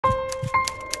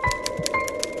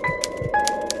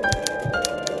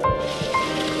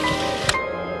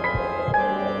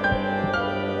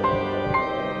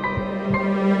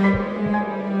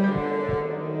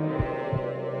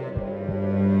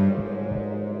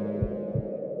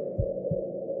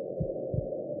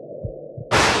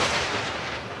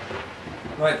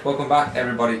Right, welcome back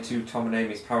everybody to Tom and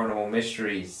Amy's Paranormal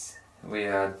Mysteries. We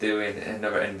are doing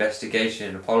another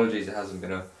investigation. Apologies,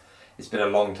 it's been a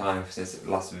long time since the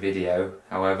last video.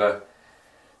 However,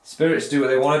 spirits do what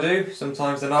they want to do.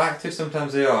 Sometimes they're not active,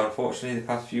 sometimes they are. Unfortunately, the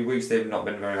past few weeks they've not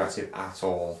been very active at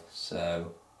all.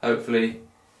 So, hopefully,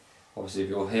 obviously if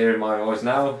you're hearing my voice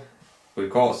now,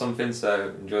 we've caught something, so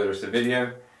enjoy the rest of the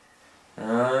video.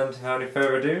 And without any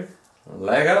further ado,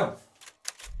 let go!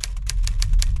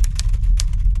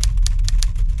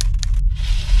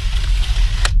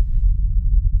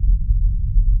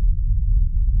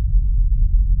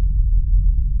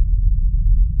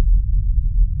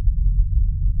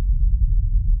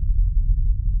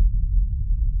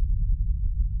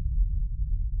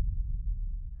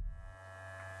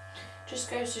 Just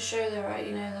goes to show though, right,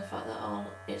 you know, the fact that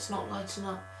it's not lighting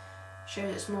up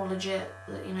shows it's more legit,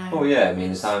 that, you know. Oh yeah, I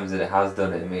mean the times that it has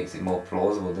done it, it makes it more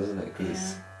plausible, doesn't it?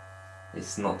 Because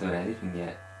it's not doing anything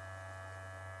yet.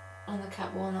 On the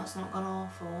Cat 1 that's not gone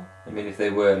off, or... I mean if they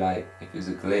were like, if it was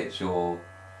a glitch or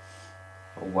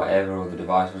whatever, or the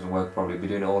device wasn't working, probably be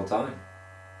doing it all the time.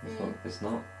 It's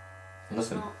not.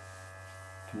 Nothing. Not.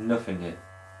 Nothing yet.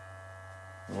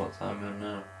 And what time are we on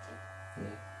now?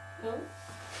 Yeah. Oh.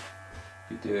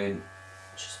 You're doing...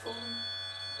 Just fallen.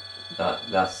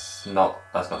 That's not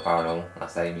paranormal,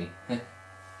 that's Amy. Yeah,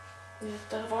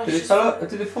 the device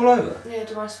Did it fall over? Yeah,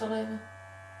 device fell over.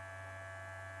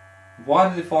 Why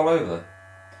did it fall over?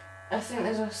 I think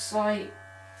there's a slight...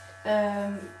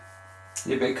 Yeah,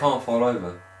 but it can't fall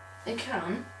over. It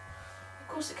can. Of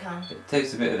course it can. It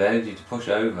takes a bit of energy to push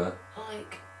over.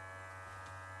 Like...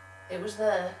 It was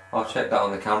there. I'll check that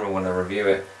on the camera when I review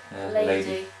it.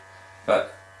 Lady.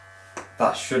 But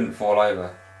that shouldn't fall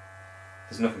over.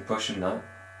 There's nothing pushing that.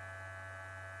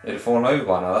 It'd have fallen over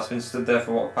by now. That's been stood there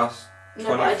for what, past 20,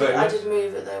 No, but 30 minutes? I did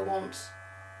move it there once.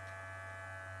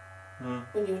 Hmm.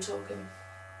 When you were talking.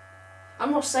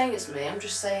 I'm not saying it's me, I'm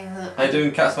just saying that... How you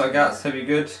doing, Cats Like Gats? Hope you're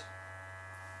good.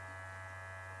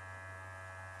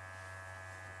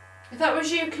 If that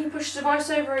was you, can you push the device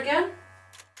over again?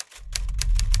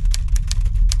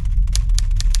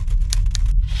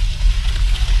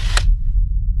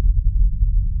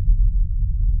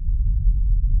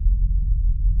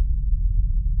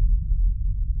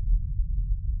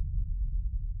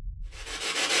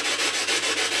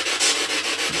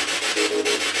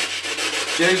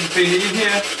 Josephine, are you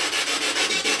here?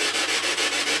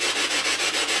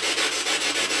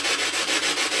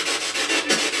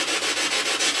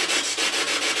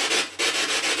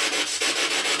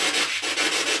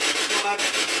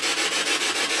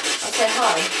 I'll say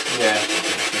hi. Yeah.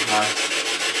 Hi.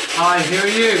 Hi, who are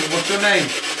you? What's your name?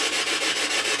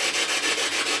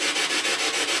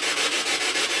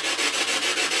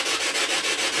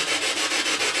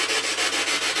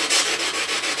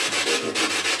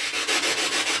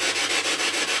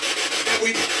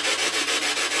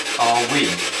 Are we?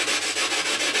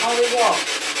 Are we what?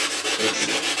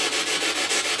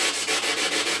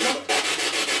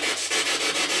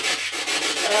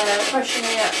 Question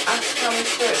here, ask how many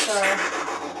spirits there are.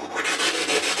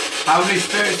 How many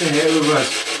spirits are here with us?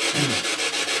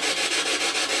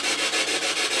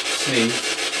 Sneeze.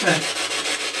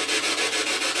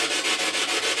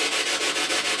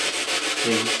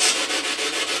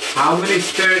 Sneeze. How many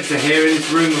spirits are here in this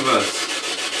room with us?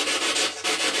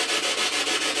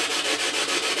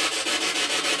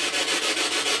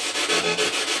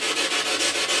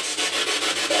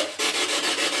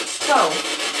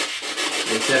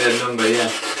 It said a number, yeah.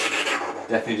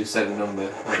 Definitely just said a number.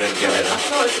 I don't get it. I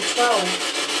thought it was 12.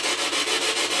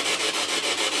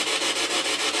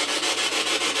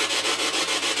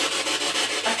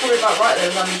 That's probably about right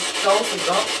though, how many dolls we've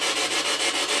got.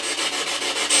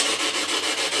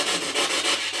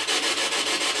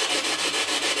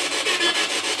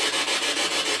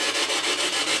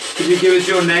 Could you give us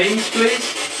your names, please?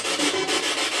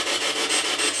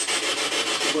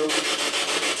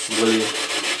 William.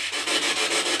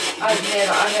 I didn't hear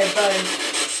that, I heard Bo.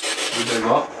 You know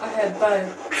what? I heard Bo.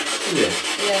 Yeah.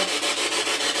 Yeah.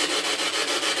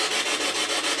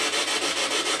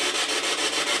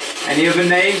 Any other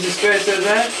names of spirits that are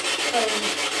there?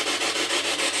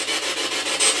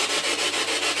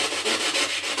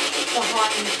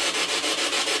 Behind.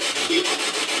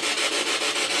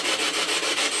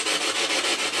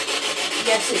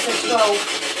 Yes, it said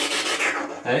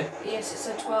 12. Hey? Yes, it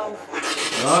said 12.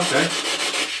 Oh, okay.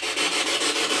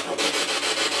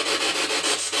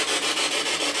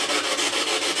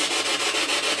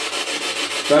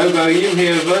 Bobo, are you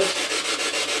here with us?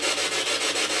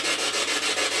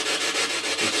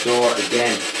 Restore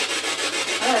again.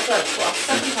 I know it's like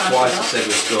second time. Twice I said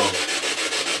restore.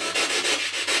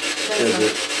 Does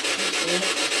it?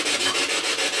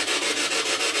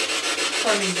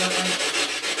 Funny, don't they?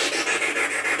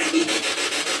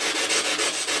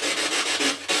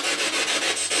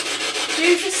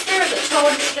 Who's the spirit that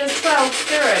told us there's 12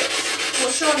 spirits?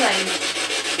 What's your name?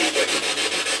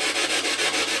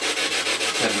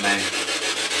 Said the name.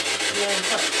 Yeah,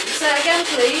 say it again,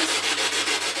 please.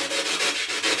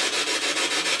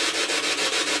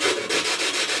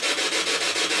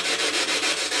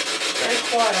 Very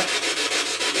quiet.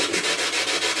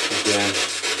 Yeah.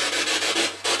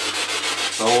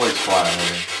 It's always quiet,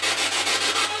 maybe.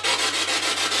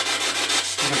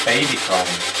 Like a baby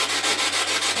crying.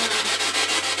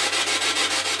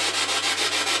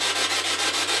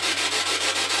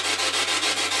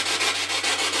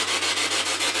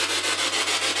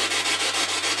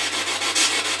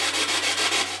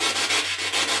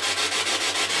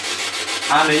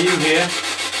 Anne, are you here?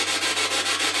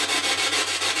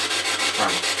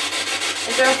 Frank.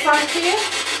 Is there a Frank here?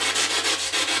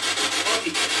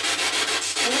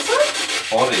 What is it?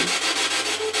 Body.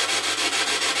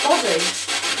 Body?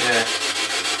 Yeah.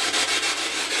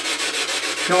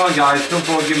 Come on guys, come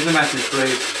forward, give us a message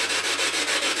please.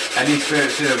 Any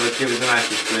spirit servers, give us a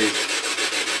message please.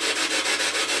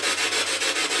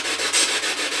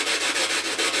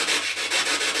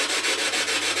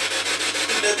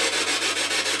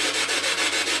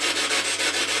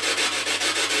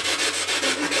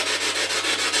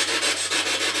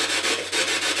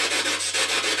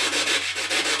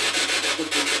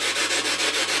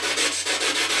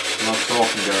 Not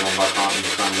talking going on, but I can't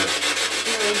understand it.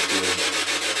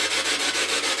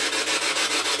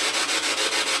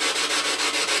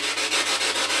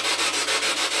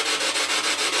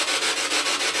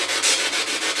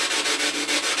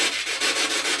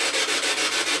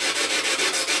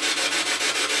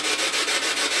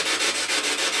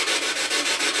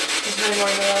 There's no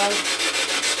more alive.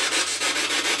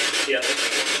 Yeah.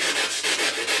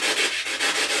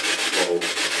 Whoa.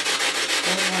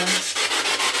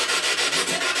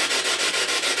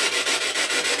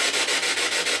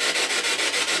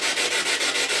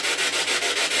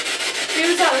 Who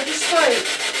was that that just spoke?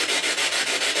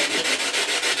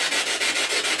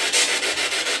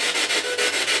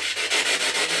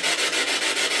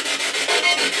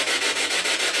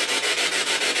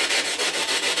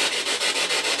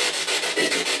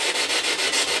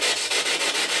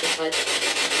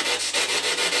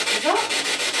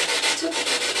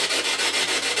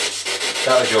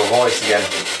 That was your voice again.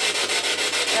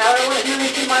 Yeah, I don't want it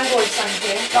mimicking my voice, thank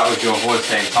you. That was your voice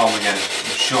saying Tom again.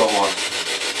 The short one.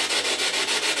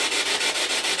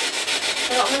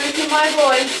 You're not mimicking my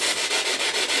voice.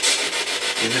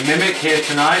 Is the mimic here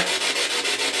tonight?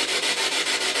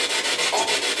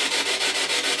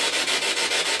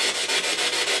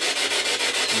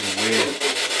 Weird.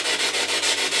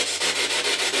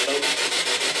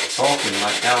 Talking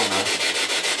like hell now.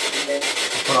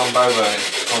 I put on Bobo and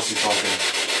it's constantly talking.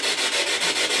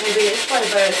 Maybe it's Bobo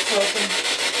that's talking.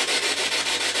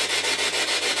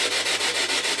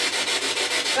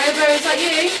 Bobo, is that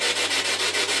you?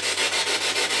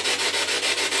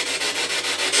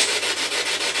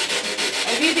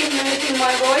 Have you been mimicking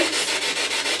my voice?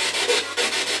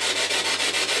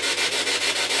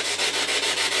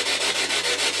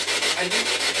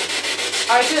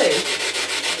 I do?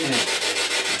 Yeah.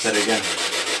 Said it again.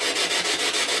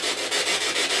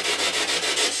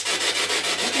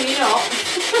 Can you not?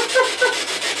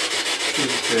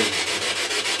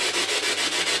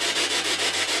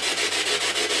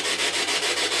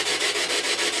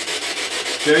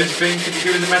 Josephine, could you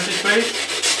give us a message please?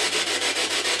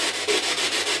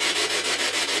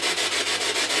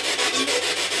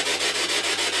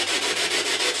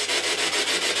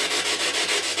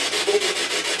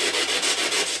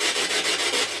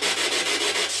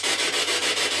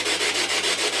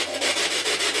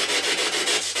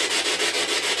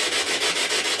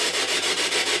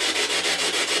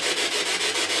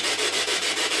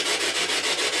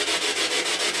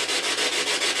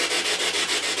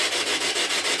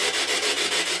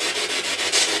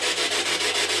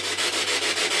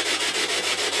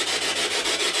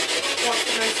 What's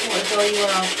the most important door you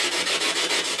are on?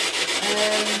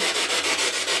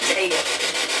 There you go.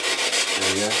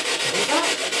 What was that?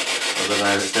 I don't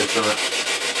know if it said something.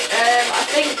 I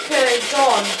think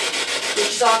Dawn, which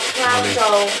is our clown Money.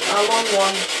 doll, our long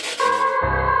one.